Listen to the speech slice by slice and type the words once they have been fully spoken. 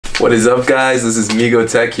What is up, guys? This is Migo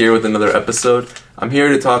Tech here with another episode. I'm here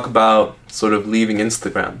to talk about sort of leaving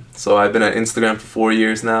Instagram. So I've been at Instagram for 4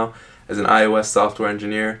 years now as an iOS software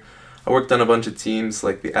engineer. I worked on a bunch of teams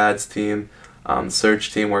like the ads team,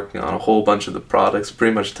 search team, working on a whole bunch of the products,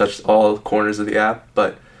 pretty much touched all corners of the app,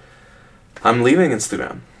 but I'm leaving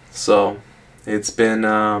Instagram. So it's been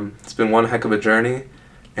one heck of a journey,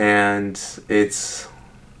 and it's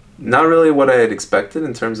not really what I had expected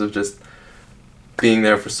in terms of just being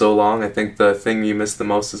there for so long. I think the thing you miss the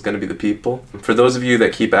most is going to be the people. For those of you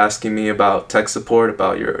that keep asking me about tech support,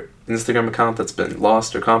 about your Instagram account that's been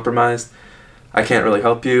lost or compromised, I can't really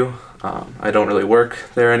help you. I don't really work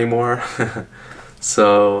there anymore.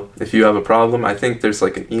 So if you have a problem, I think there's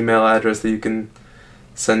like an email address that you can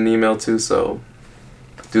send an email to, so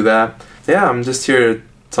do that. Yeah, I'm just here to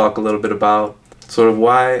talk a little bit about sort of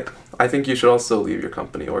why I think you should also leave your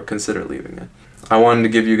company or consider leaving it. I wanted to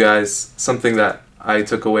give you guys something that I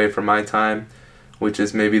took away from my time, which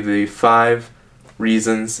is maybe the 5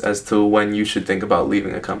 reasons as to when you should think about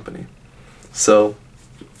leaving a company. So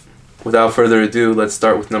without further ado, let's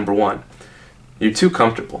start with number 1. You're too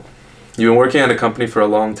comfortable. You've been working at a company for a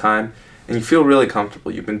long time and you feel really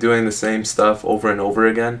comfortable. You've been doing the same stuff over and over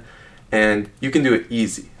again, and you can do it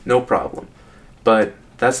easy, no problem. But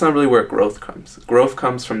that's not really where growth comes. Growth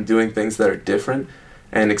comes from doing things that are different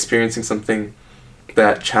and experiencing something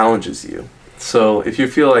that challenges you. So if you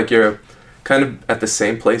feel like you're kind of at the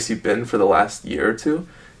same place you've been for the last year or two,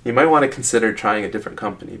 you might want to consider trying a different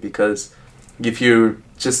company, because if you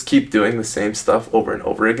just keep doing the same stuff over and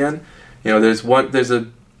over again, you know, there's a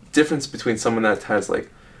difference between someone that has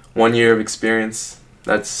like 1 year of experience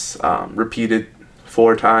that's repeated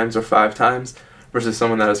 4 times or 5 times versus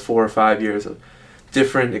someone that has 4 or 5 years of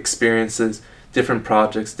different experiences, different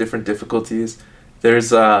projects, different difficulties.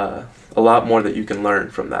 There's a lot more that you can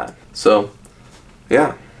learn from that. So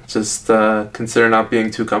yeah, just consider not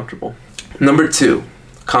being too comfortable. Number 2,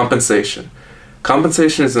 compensation.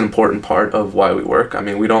 Compensation is an important part of why we work. I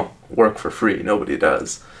mean, we don't work for free. Nobody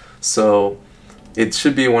does. So it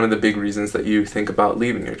should be one of the big reasons that you think about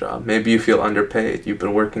leaving your job. Maybe you feel underpaid. You've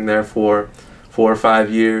been working there for 4 or 5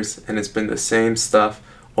 years and it's been the same stuff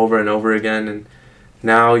over and over again, and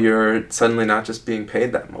now you're suddenly not just being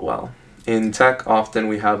paid that well. In tech, often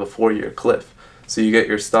we have a 4-year cliff. So you get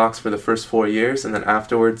your stocks for the first 4 years, and then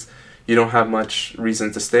afterwards you don't have much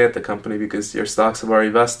reason to stay at the company because your stocks have already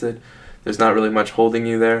vested. There's not really much holding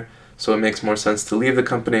you there, so it makes more sense to leave the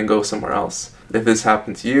company and go somewhere else. If this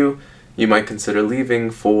happened to you, you might consider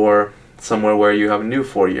leaving for somewhere where you have a new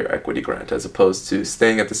 4-year equity grant, as opposed to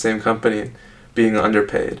staying at the same company and being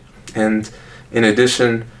underpaid. And in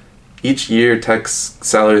addition, each year tech's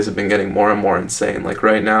salaries have been getting more and more insane. Like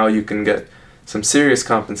right now you can get some serious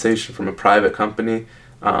compensation from a private company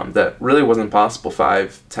that really wasn't possible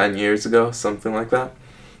 5-10 years ago, something like that.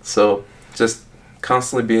 So just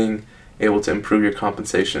constantly being able to improve your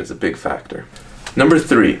compensation is a big factor. Number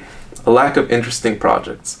 3, a lack of interesting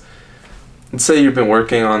projects. Let's say you've been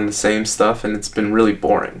working on the same stuff and it's been really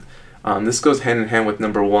boring. This goes hand in hand with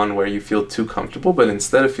number 1, where you feel too comfortable, but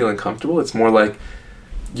instead of feeling comfortable, it's more like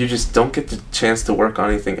you just don't get the chance to work on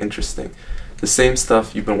anything interesting. The same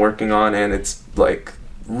stuff you've been working on, and it's like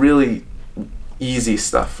really easy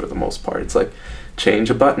stuff for the most part. It's like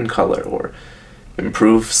change a button color, or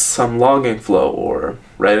improve some logging flow, or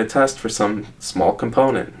write a test for some small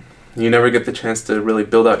component. You never get the chance to really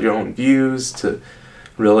build out your own views, to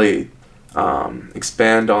really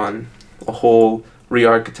expand on a whole,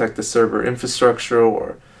 re-architect the server infrastructure,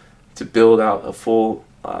 or to build out a full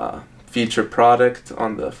feature product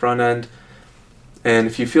on the front end. And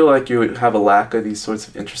if you feel like you have a lack of these sorts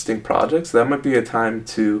of interesting projects, that might be a time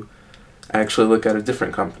to actually look at a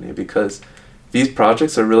different company, because these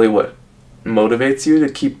projects are really what motivates you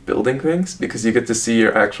to keep building things, because you get to see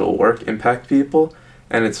your actual work impact people,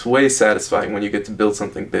 and it's way satisfying when you get to build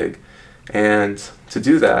something big. And to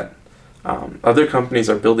do that, other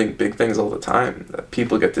companies are building big things all the time that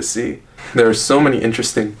people get to see. There are so many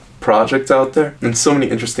interesting projects out there and so many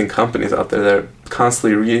interesting companies out there that are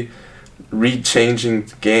constantly re-changing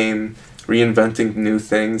the game, reinventing new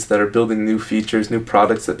things, that are building new features, new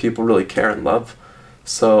products that people really care and love.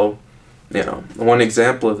 So, you know, one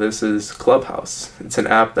example of this is Clubhouse. It's an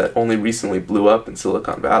app that only recently blew up in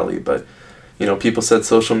Silicon Valley, but, you know, people said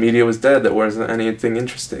social media was dead, there wasn't anything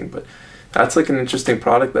interesting, but that's like an interesting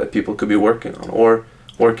product that people could be working on, or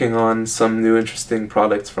working on some new interesting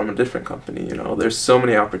products from a different company. You know, there's so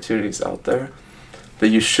many opportunities out there that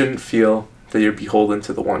you shouldn't feel that you're beholden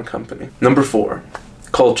to the one company. Number 4,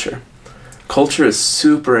 culture. Culture is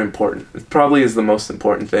super important. It probably is the most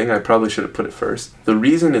important thing. I probably should have put it first. The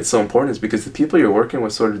reason it's so important is because the people you're working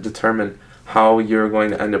with sort of determine how you're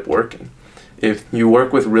going to end up working. If you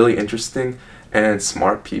work with really interesting and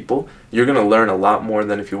smart people, you're going to learn a lot more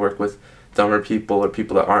than if you work with dumber people or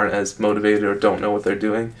people that aren't as motivated or don't know what they're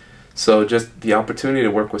doing. So just the opportunity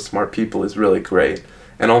to work with smart people is really great.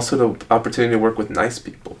 And also the opportunity to work with nice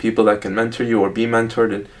people, people that can mentor you or be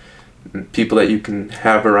mentored, and people that you can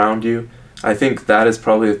have around you. I think that is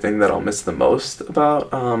probably the thing that I'll miss the most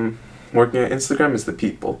about working at Instagram is the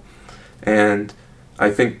people. And I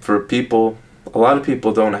think for people, a lot of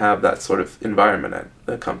people don't have that sort of environment at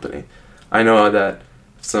the company. I know that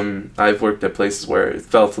I've worked at places where it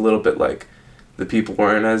felt a little bit like the people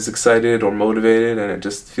weren't as excited or motivated, and it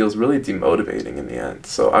just feels really demotivating in the end.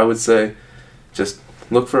 So I would say just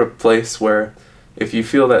look for a place where if you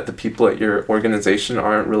feel that the people at your organization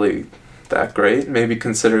aren't really that great, maybe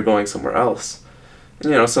consider going somewhere else.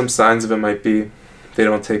 And, some signs of it might be they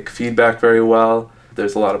don't take feedback very well,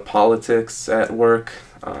 there's a lot of politics at work,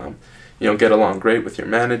 you don't get along great with your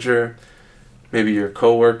manager, maybe your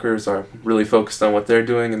coworkers are really focused on what they're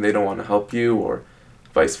doing and they don't want to help you, or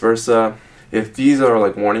vice versa. If these are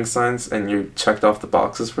like warning signs and you checked off the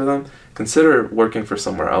boxes for them, consider working for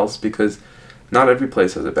somewhere else, because not every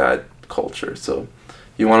place has a bad culture. So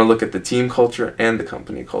you want to look at the team culture and the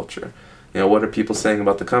company culture. What are people saying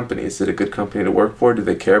about the company? Is it a good company to work for? Do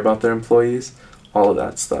they care about their employees? All of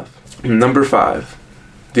that stuff. Number 5,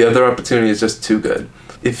 the other opportunity is just too good.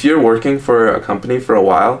 If you're working for a company for a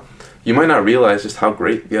while, you might not realize just how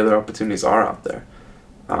great the other opportunities are out there.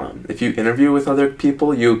 If you interview with other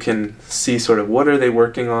people, you can see sort of what are they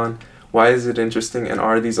working on, why is it interesting, and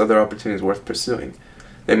are these other opportunities worth pursuing?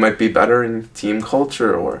 They might be better in team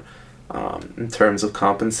culture or in terms of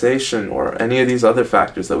compensation or any of these other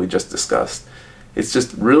factors that we just discussed. It's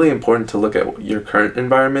just really important to look at what your current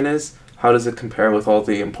environment is, how does it compare with all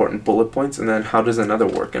the important bullet points, and then how does another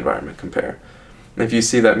work environment compare. And if you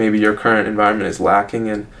see that maybe your current environment is lacking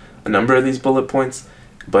in a number of these bullet points,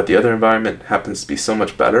 but the other environment happens to be so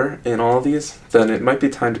much better in all of these, then it might be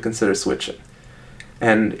time to consider switching.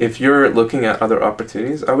 And if you're looking at other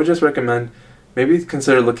opportunities, I would just recommend maybe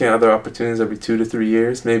consider looking at other opportunities every 2 to 3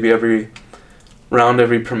 years, maybe every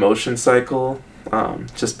promotion cycle,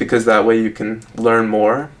 just because that way you can learn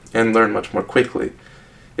more and learn much more quickly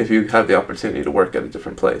if you have the opportunity to work at a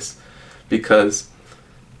different place. Because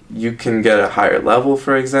you can get a higher level,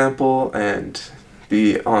 for example, and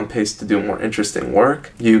be on pace to do more interesting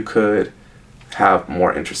work. You could have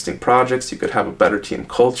more interesting projects. You could have a better team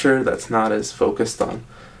culture that's not as focused on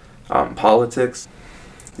politics.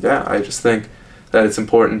 Yeah, I just think that it's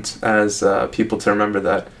important as people to remember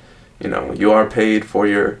that, you are paid for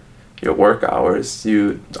your work hours.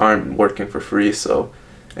 You aren't working for free,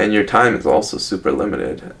 and your time is also super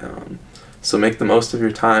limited. So make the most of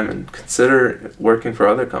your time and consider working for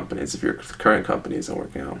other companies if your current company isn't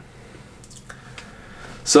working out.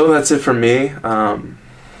 So that's it from me.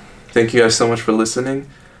 Thank you guys so much for listening.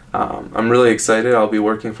 I'm really excited. I'll be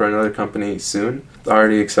working for another company soon. I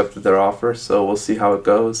already accepted their offer, so we'll see how it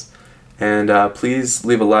goes. And please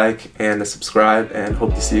leave a like and a subscribe, and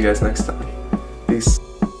hope to see you guys next time. Peace.